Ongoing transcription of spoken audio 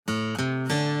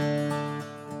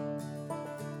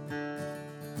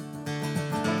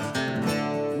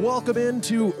Welcome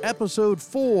into episode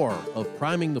 4 of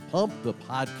Priming the Pump, the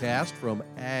podcast from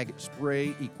Ag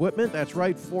Spray Equipment. That's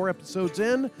right, 4 episodes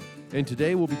in. And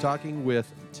today we'll be talking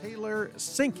with Taylor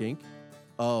Sinkink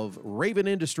of Raven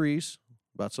Industries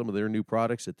about some of their new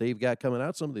products that they've got coming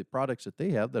out, some of the products that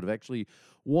they have that have actually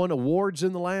won awards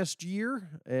in the last year.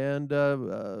 And,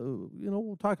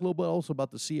 we'll talk a little bit also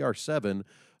about the CR7,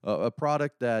 a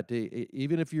product that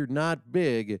even if you're not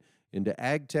big into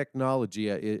ag technology,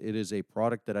 it is a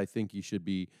product that I think you should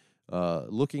be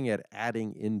looking at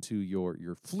adding into your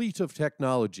fleet of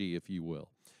technology, if you will.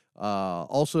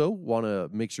 Also, want to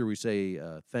make sure we say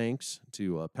thanks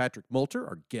to Patrick Moulter,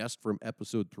 our guest from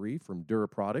episode 3 from Dura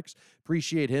Products.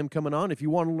 Appreciate him coming on. If you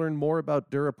want to learn more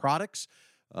about Dura Products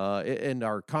and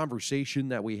our conversation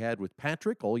that we had with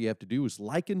Patrick, all you have to do is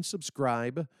like and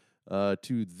subscribe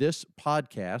to this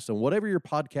podcast. And whatever your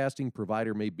podcasting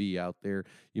provider may be out there,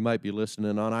 you might be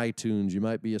listening on iTunes, you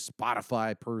might be a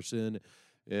Spotify person,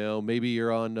 maybe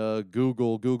you're on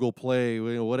Google Play,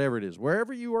 whatever it is.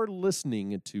 Wherever you are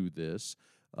listening to this,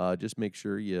 just make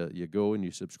sure you go and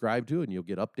you subscribe to it, and you'll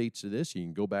get updates to this. You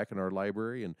can go back in our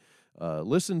library and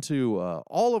listen to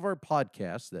all of our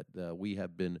podcasts that we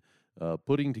have been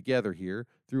putting together here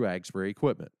through Ag Spray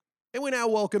Equipment. And we now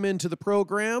welcome into the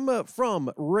program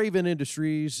from Raven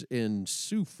Industries in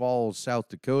Sioux Falls, South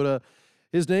Dakota.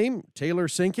 His name, Taylor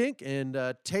Sinkink, and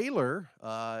Taylor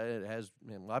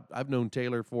I've known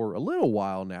Taylor for a little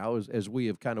while now as we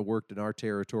have kind of worked in our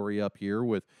territory up here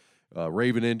with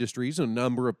Raven Industries, a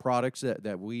number of products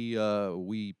that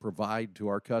we provide to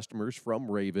our customers from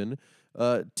Raven.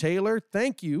 Taylor,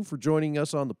 thank you for joining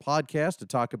us on the podcast to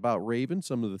talk about Raven,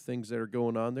 some of the things that are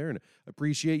going on there, and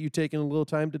appreciate you taking a little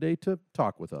time today to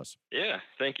talk with us. Yeah,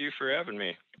 thank you for having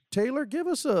me. Taylor, give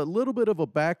us a little bit of a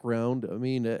background. I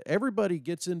mean, everybody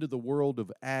gets into the world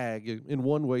of ag in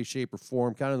one way, shape, or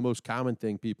form. Kind of the most common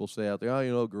thing people say out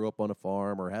there, grew up on a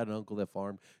farm or had an uncle that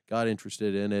farmed, got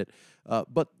interested in it.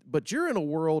 But you're in a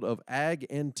world of ag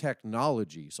and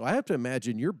technology. So I have to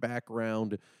imagine your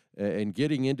background and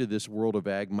getting into this world of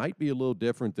ag might be a little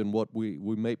different than what we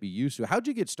might be used to. How'd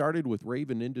you get started with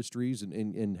Raven Industries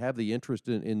and have the interest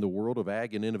in the world of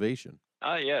ag and innovation?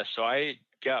 So I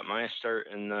got my start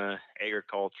in the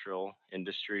agricultural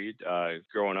industry,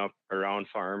 growing up around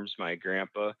farms. My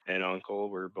grandpa and uncle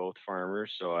were both farmers,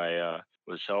 so I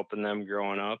was helping them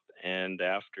growing up. And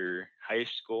after high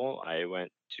school, I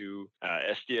went to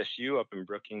SDSU up in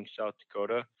Brookings, South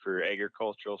Dakota for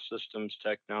agricultural systems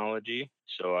technology.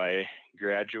 So I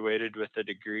graduated with a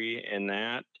degree in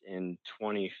that in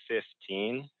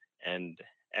 2015. And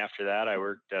after that, I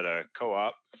worked at a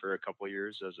co-op for a couple of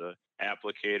years as a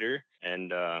applicator.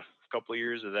 And a couple of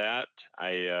years of that,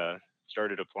 I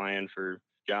started applying for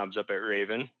jobs up at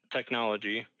Raven.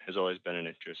 Technology has always been an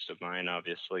interest of mine,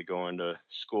 obviously going to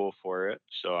school for it.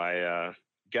 So I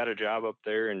got a job up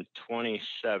there in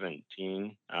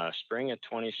 2017. Spring of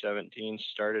 2017,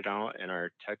 started out in our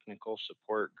technical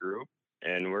support group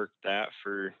and worked that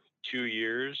for 2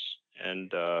 years.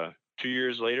 And 2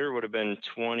 years later would have been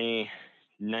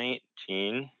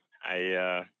 2019.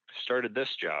 I started this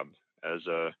job as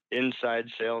a inside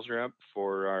sales rep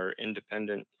for our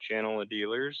independent channel of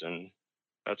dealers, and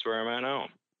that's where I'm at now.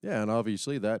 Yeah, and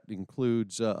obviously that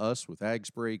includes us with Ag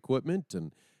Spray Equipment.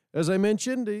 And as I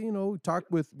mentioned, we talk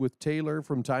with Taylor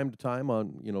from time to time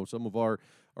on, some of our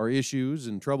issues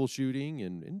and troubleshooting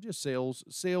and just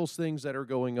sales things that are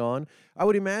going on. I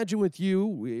would imagine with you,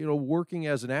 working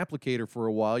as an applicator for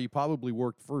a while, you probably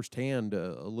worked firsthand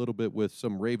a little bit with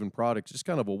some Raven products. Just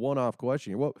kind of a one-off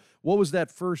question. What was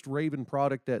that first Raven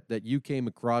product that you came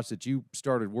across that you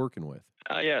started working with?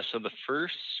 So the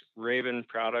first Raven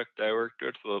product I worked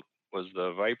with was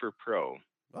the Viper Pro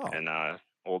and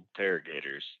old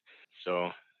Terragators.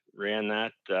 So ran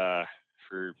that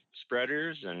for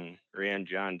spreaders and ran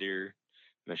John Deere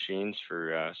machines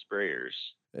for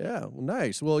sprayers. Yeah, well,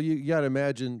 nice. Well, you got to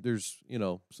imagine there's,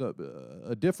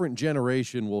 a different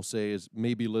generation, we'll say, is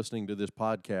maybe listening to this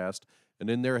podcast, and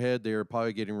in their head, they're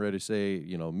probably getting ready to say,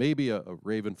 maybe a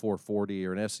Raven 440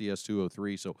 or an SCS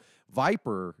 203. So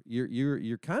Viper,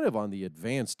 you're kind of on the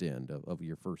advanced end of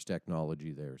your first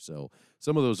technology there. So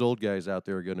some of those old guys out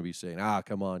there are going to be saying,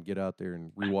 come on, get out there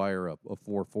and rewire a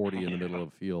 440 in the middle of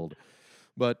a field.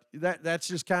 But that's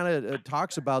just kind of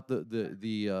talks about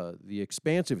the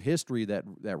expansive history that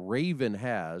Raven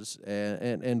has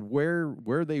and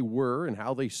where they were and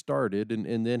how they started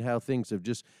and then how things have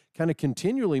just kind of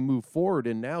continually moved forward.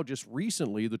 And now just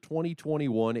recently, the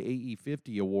 2021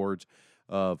 AE50 Awards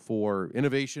for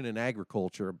innovation in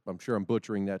agriculture. I'm sure I'm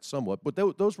butchering that somewhat, but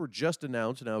those were just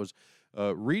announced, and I was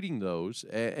reading those.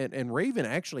 And Raven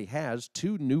actually has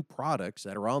two new products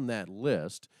that are on that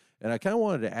list. And I kind of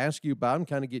wanted to ask you about them,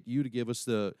 kind of get you to give us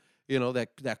the,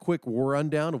 that quick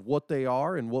rundown of what they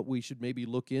are and what we should maybe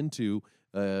look into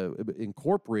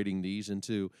incorporating these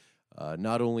into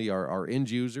not only our end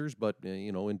users, but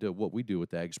into what we do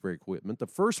with ag spray equipment. The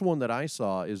first one that I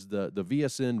saw is the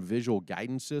VSN Visual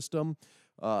Guidance System.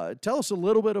 Tell us a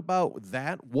little bit about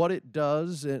that, what it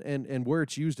does, and where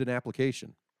it's used in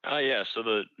application. Yeah, so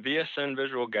the VSN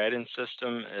Visual Guidance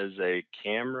System is a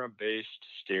camera-based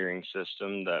steering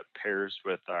system that pairs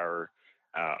with our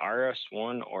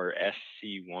RS1 or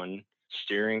SC1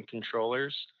 steering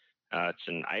controllers. It's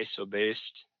an ISO-based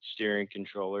steering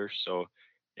controller, so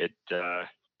it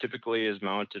typically is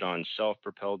mounted on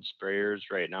self-propelled sprayers.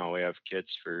 Right now, we have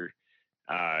kits for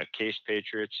Case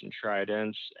Patriots and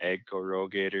Tridents, AGCO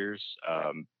Rogators,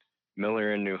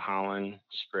 Miller and New Holland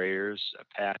sprayers,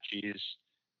 Apaches,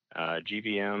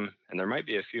 GVM, and there might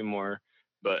be a few more,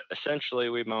 but essentially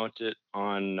we mount it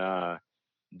on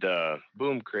the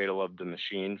boom cradle of the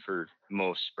machine for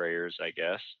most sprayers, I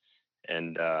guess.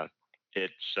 And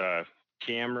it's a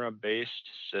camera-based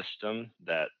system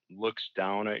that looks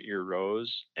down at your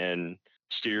rows and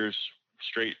steers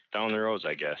straight down the rows,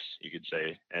 I guess you could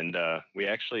say. And we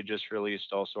actually just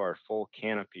released also our full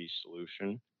canopy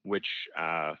solution, which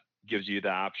gives you the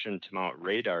option to mount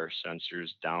radar sensors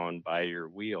down by your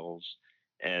wheels.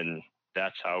 And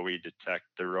that's how we detect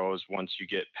the rows once you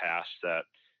get past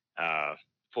that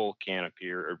full canopy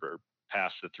or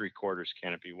past the 3/4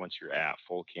 canopy. Once you're at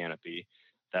full canopy,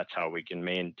 that's how we can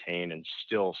maintain and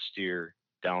still steer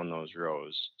down those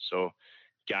rows. So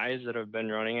guys that have been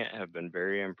running it have been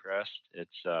very impressed.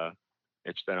 It's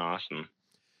been awesome.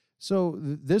 So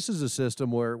this is a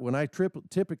system where when I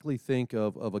typically think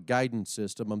of a guidance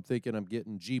system, I'm thinking I'm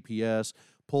getting GPS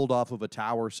pulled off of a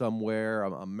tower somewhere.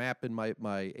 I'm mapping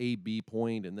my A/B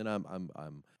point, and then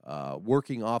I'm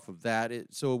working off of that.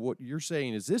 So what you're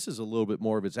saying is this is a little bit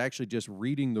more of it's actually just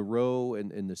reading the row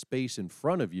and the space in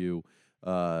front of you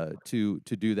to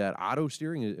do that auto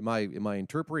steering. Am I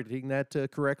interpreting that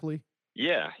correctly?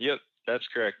 Yeah, yep, that's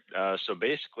correct. So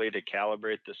basically, to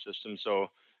calibrate the system, so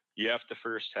you have to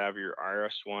first have your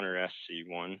RS1 or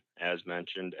SC1, as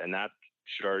mentioned, and that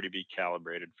should already be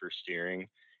calibrated for steering.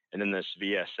 And then this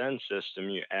VSN system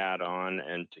you add on,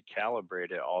 and to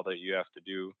calibrate it, all that you have to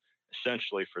do,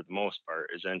 essentially for the most part,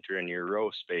 is enter in your row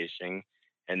spacing,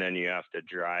 and then you have to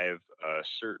drive a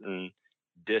certain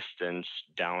distance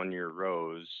down your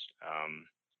rows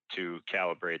to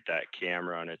calibrate that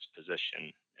camera on its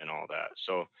position and all that.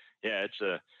 So yeah,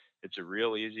 it's a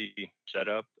real easy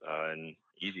setup and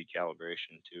easy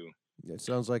calibration too. It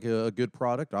sounds like a good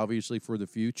product, obviously for the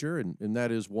future, and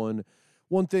that is one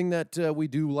thing that we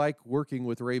do like working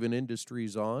with Raven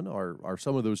Industries on are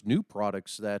some of those new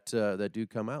products that do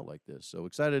come out like this. So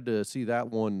excited to see that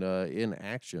one in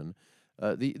action.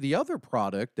 The other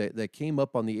product that came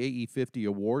up on the AE50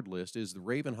 award list is the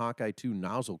Raven Hawkeye 2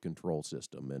 nozzle control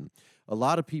system, and a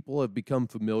lot of people have become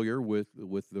familiar with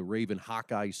the Raven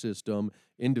Hawkeye system,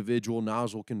 individual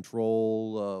nozzle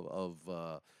control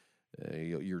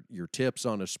your tips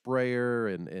on a sprayer,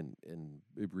 and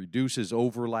it reduces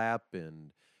overlap,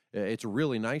 and it's a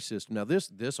really nice system. Now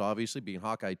this obviously being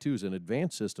Hawkeye 2 is an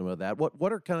advanced system of that.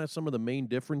 What are kind of some of the main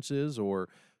differences, or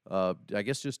I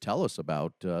guess just tell us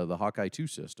about the Hawkeye 2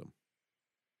 system.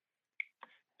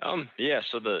 Yeah,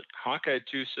 so the Hawkeye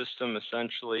 2 system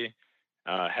essentially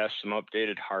has some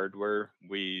updated hardware.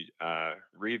 We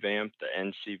revamped the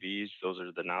NCVs. Those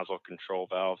are the nozzle control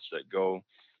valves that go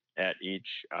at each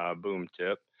boom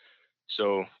tip.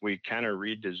 So we kind of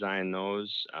redesigned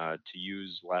those to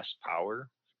use less power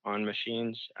on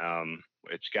machines.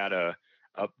 It's got a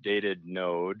updated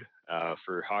node.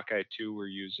 For Hawkeye 2, we're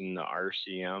using the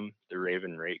RCM, the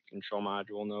Raven Rate Control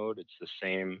Module node. It's the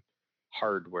same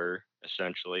hardware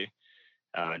essentially,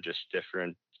 just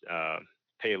different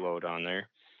payload on there.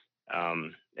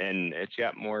 And it's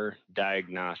got more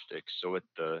diagnostics. So with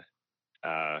the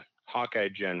Hawkeye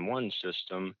Gen 1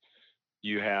 system,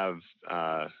 you have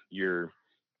your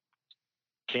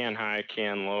can high,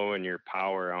 can low, and your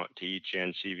power out to each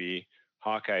NCV.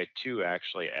 Hawkeye 2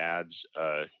 actually adds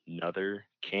another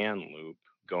can loop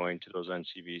going to those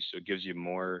NCVs. So it gives you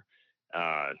more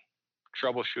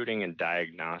troubleshooting and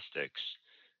diagnostics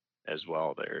as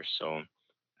well there. So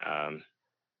um,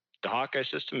 the Hawkeye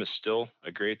system is still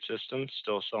a great system,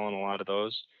 still selling a lot of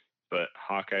those, but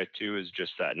Hawkeye 2 is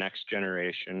just that next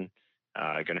generation,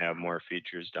 going to have more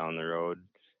features down the road,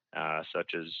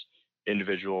 such as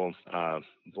individual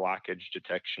blockage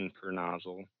detection per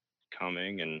nozzle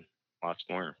coming, and lots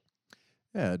more.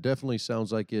 Yeah, it definitely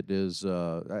sounds like it is.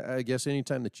 I guess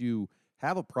anytime that you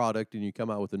have a product and you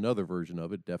come out with another version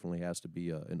of it, definitely has to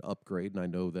be an upgrade. And I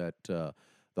know that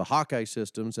the Hawkeye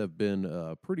systems have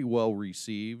been pretty well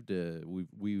received.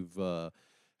 We've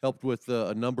helped with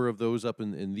a number of those up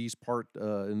in this part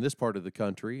of the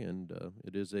country, and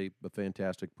it is a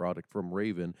fantastic product from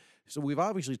Raven. So we've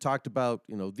obviously talked about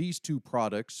these two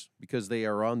products because they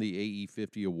are on the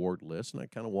AE50 award list, and I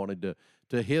kind of wanted to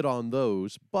hit on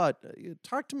those. But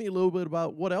talk to me a little bit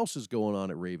about what else is going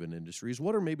on at Raven Industries.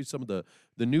 What are maybe some of the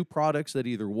new products that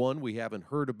either one we haven't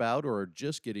heard about or are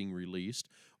just getting released,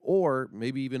 or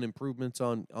maybe even improvements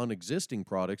on existing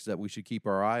products that we should keep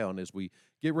our eye on as we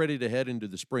get ready to head into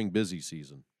the spring busy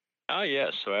season? Oh, yeah.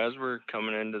 So as we're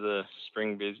coming into the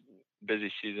spring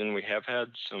busy season, we have had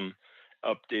some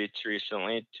updates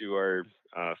recently to our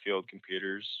field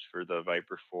computers for the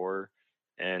Viper 4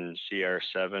 and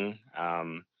CR7.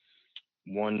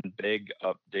 One big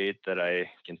update that I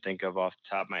can think of off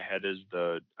the top of my head is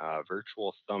the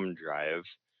virtual thumb drive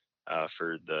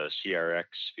for the CRX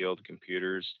field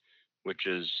computers, which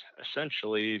is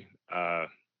essentially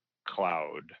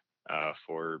cloud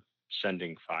for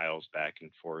sending files back and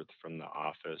forth from the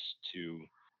office to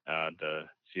the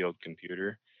field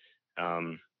computer.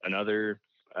 Another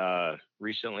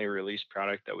recently released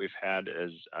product that we've had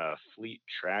is fleet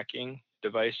tracking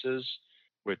devices,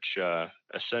 which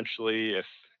essentially, if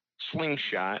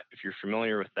Slingshot, if you're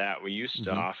familiar with that, we used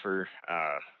to Hmm. offer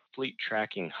fleet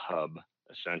tracking hub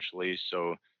essentially.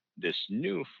 So this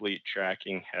new fleet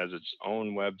tracking has its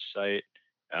own website,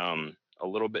 a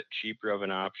little bit cheaper of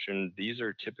an option. These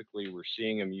are typically, we're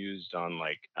seeing them used on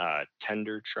like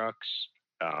tender trucks,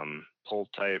 pull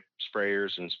type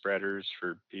sprayers and spreaders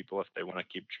for people if they want to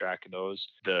keep track of those.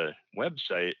 The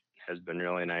website has been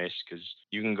really nice because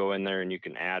you can go in there and you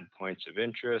can add points of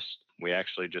interest. We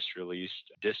actually just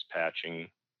released dispatching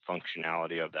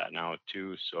functionality of that now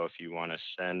too. So if you want to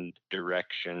send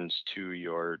directions to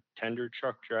your tender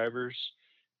truck drivers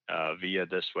via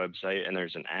this website, and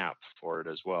there's an app for it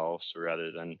as well. So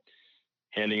rather than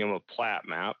handing them a plat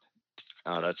map,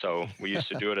 that's how we used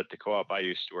to do it at the co-op I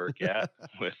used to work at.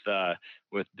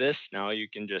 With this now, you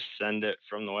can just send it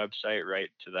from the website right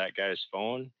to that guy's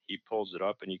phone. He pulls it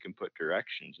up, and you can put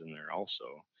directions in there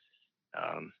also,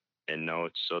 and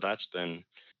notes. So that's been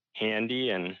handy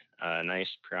and a nice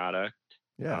product.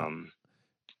 Yeah. Um,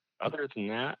 Other than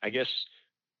that, I guess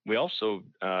we also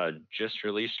just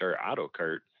released our auto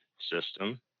cart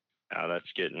system. That's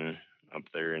getting up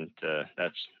there into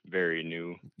that's very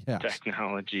new Yes.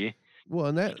 technology. Well,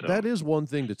 and that So is one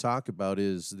thing to talk about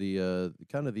is the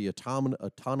kind of the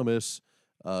autonomous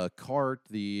cart,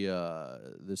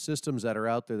 the systems that are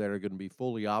out there that are going to be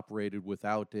fully operated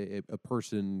without a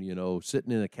person,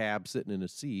 sitting in a cab, sitting in a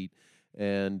seat.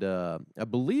 And I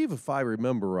believe, if I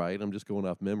remember right, I'm just going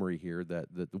off memory here, that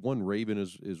the one Raven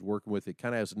is working with, it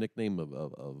kind of has a nickname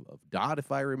of Dot,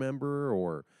 if I remember,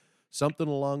 or something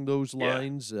along those yeah,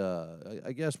 lines.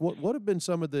 I guess what have been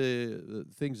some of the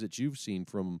things that you've seen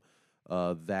from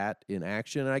that in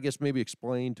action? And I guess maybe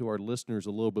explain to our listeners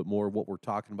a little bit more what we're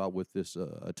talking about with this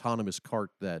autonomous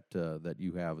cart that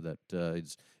you have that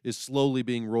is slowly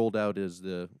being rolled out as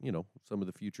some of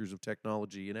the futures of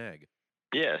technology in ag.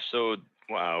 yeah. So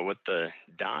what the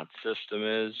DOT system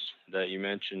is that you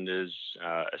mentioned is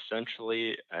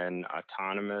essentially an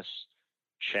autonomous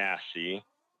chassis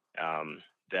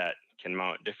that can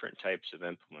mount different types of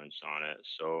implements on it.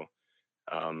 So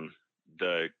Um,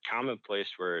 the common place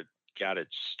where it got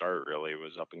its start really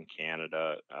was up in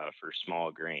Canada for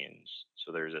small grains.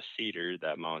 So there's a seeder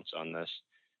that mounts on this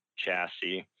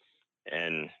chassis,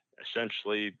 and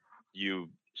essentially you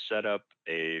set up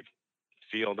a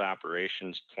field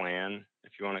operations plan,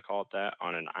 if you want to call it that,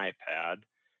 on an iPad,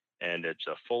 and it's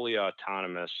a fully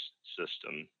autonomous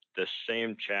system. This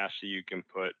same chassis, you can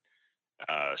put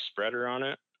a spreader on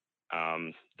it.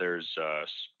 There's a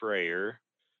sprayer.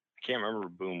 I can't remember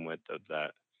boom width of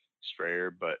that sprayer,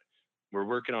 but we're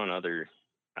working on other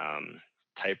um,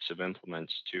 types of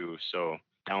implements too. So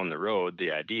down the road,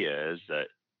 the idea is that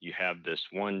you have this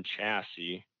one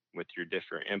chassis with your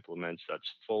different implements that's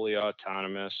fully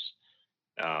autonomous.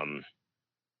 Um,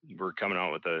 we're coming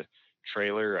out with a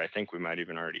trailer. I think we might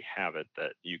even already have it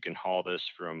that you can haul this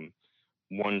from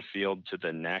one field to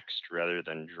the next rather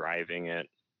than driving it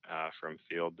from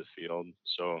field to field.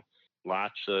 So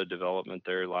lots of development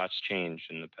there, lots changed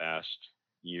in the past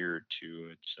year or two.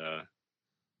 It's a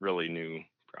really new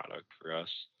product for us.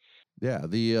 Yeah,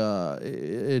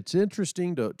 it's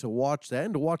interesting to watch that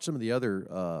and to watch some of the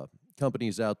other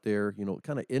companies out there,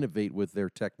 kind of innovate with their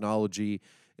technology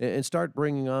and start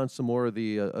bringing on some more of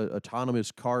the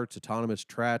autonomous carts, autonomous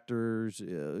tractors,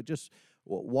 just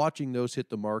watching those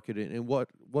hit the market and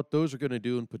what those are going to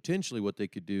do and potentially what they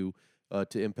could do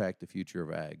to impact the future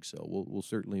of ag. So we'll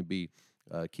certainly be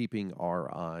keeping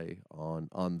our eye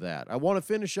on that. I want to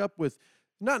finish up with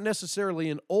not necessarily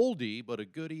an oldie, but a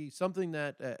goodie, something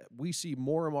that we see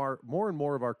more and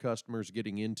more of our customers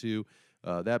getting into.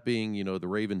 That being, the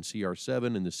Raven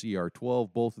CR7 and the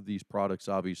CR12. Both of these products,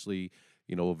 obviously,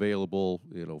 available,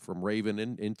 from Raven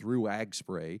and through Ag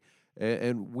Spray.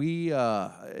 And we,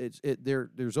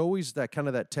 there's always that kind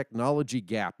of that technology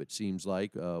gap. It seems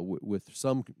like with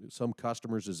some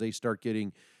customers as they start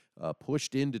getting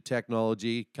pushed into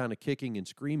technology, kind of kicking and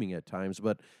screaming at times.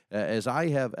 But as I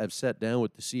have sat down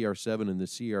with the CR7 and the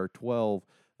CR12,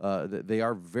 they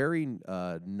are very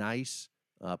nice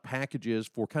packages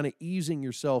for kind of easing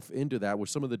yourself into that with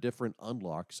some of the different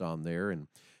unlocks on there. And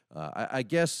I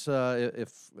guess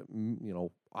if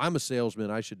I'm a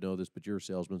salesman, I should know this, but you're a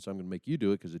salesman, so I'm going to make you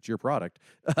do it because it's your product.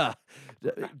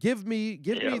 Give me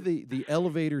the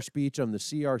elevator speech on the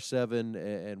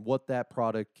CR7 and what that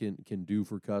product can do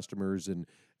for customers and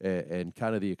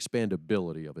kind of the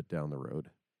expandability of it down the road.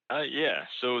 Yeah,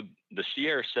 so the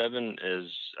CR7 is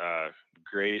a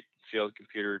great field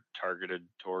computer targeted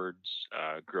towards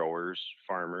growers,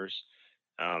 farmers.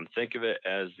 Think of it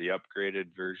as the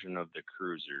upgraded version of the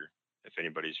Cruiser, if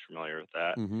anybody's familiar with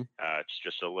that. Mm-hmm. It's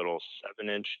just a little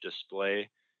 7-inch display.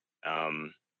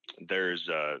 There's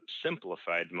a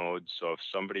simplified mode, so if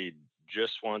somebody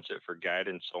just wants it for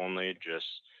guidance only, just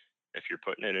if you're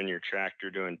putting it in your tractor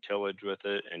doing tillage with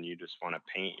it and you just want to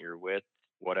paint your width,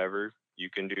 whatever, you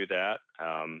can do that.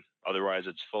 Otherwise,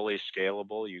 it's fully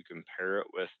scalable. You can pair it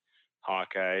with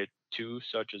Hawkeye 2,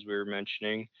 such as we were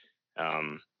mentioning.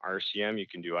 RCM, you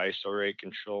can do ISO rate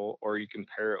control, or you can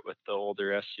pair it with the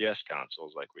older SCS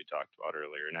consoles like we talked about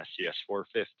earlier, an SCS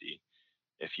 450,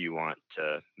 if you want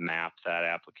to map that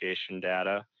application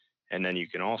data. And then you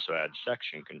can also add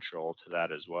section control to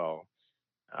that as well.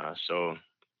 So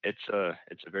it's a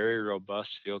very robust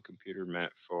field computer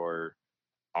meant for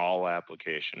all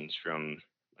applications, from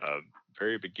a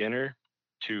very beginner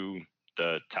to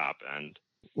the top end.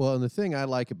 Well, and the thing I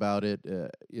like about it,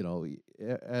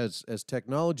 as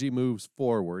technology moves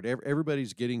forward,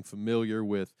 everybody's getting familiar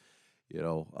with,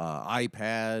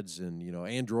 iPads and,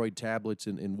 Android tablets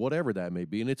and whatever that may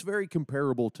be. And it's very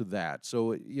comparable to that.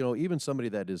 So, even somebody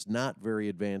that is not very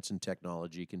advanced in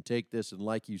technology can take this. And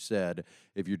like you said,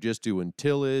 if you're just doing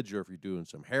tillage or if you're doing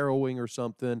some harrowing or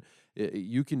something,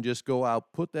 you can just go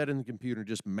out, put that in the computer,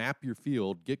 just map your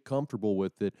field, get comfortable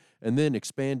with it, and then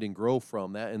expand and grow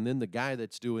from that. And then the guy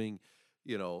that's doing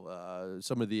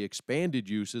some of the expanded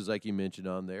uses like you mentioned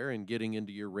on there and getting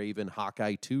into your Raven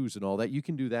Hawkeye 2s and all that, you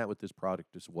can do that with this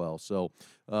product as well. So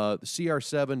the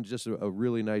CR7, just a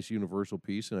really nice universal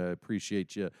piece, and I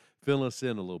appreciate you filling us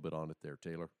in a little bit on it there,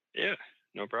 Taylor. Yeah,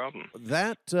 no problem.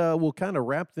 That will kind of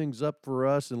wrap things up for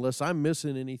us. Unless I'm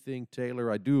missing anything,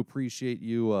 Taylor, I do appreciate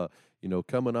you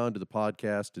coming on to the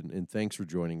podcast, and thanks for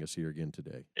joining us here again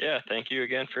today. Yeah, thank you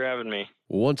again for having me.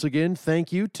 Once again,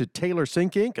 thank you to Taylor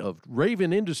Sinkink of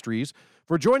Raven Industries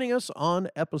for joining us on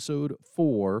episode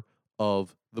 4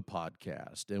 of the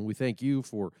podcast. And we thank you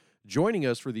for joining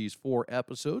us for these 4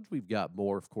 episodes. We've got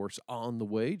more, of course, on the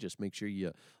way. Just make sure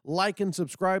you like and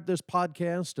subscribe this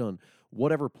podcast on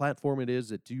whatever platform it is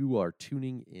that you are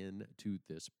tuning in to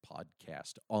this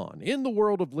podcast on. In the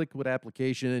world of liquid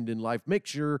application and in life, make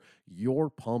sure your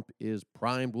pump is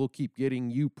primed. We'll keep getting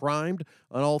you primed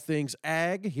on all things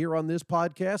ag here on this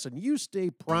podcast, and you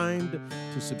stay primed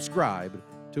to subscribe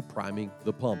to Priming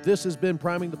the Pump. This has been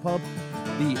Priming the Pump,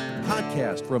 the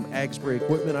podcast from Ag Spray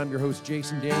Equipment. I'm your host,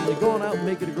 Jason Danley. Go on out and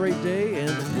make it a great day,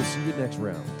 and we'll see you next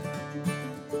round.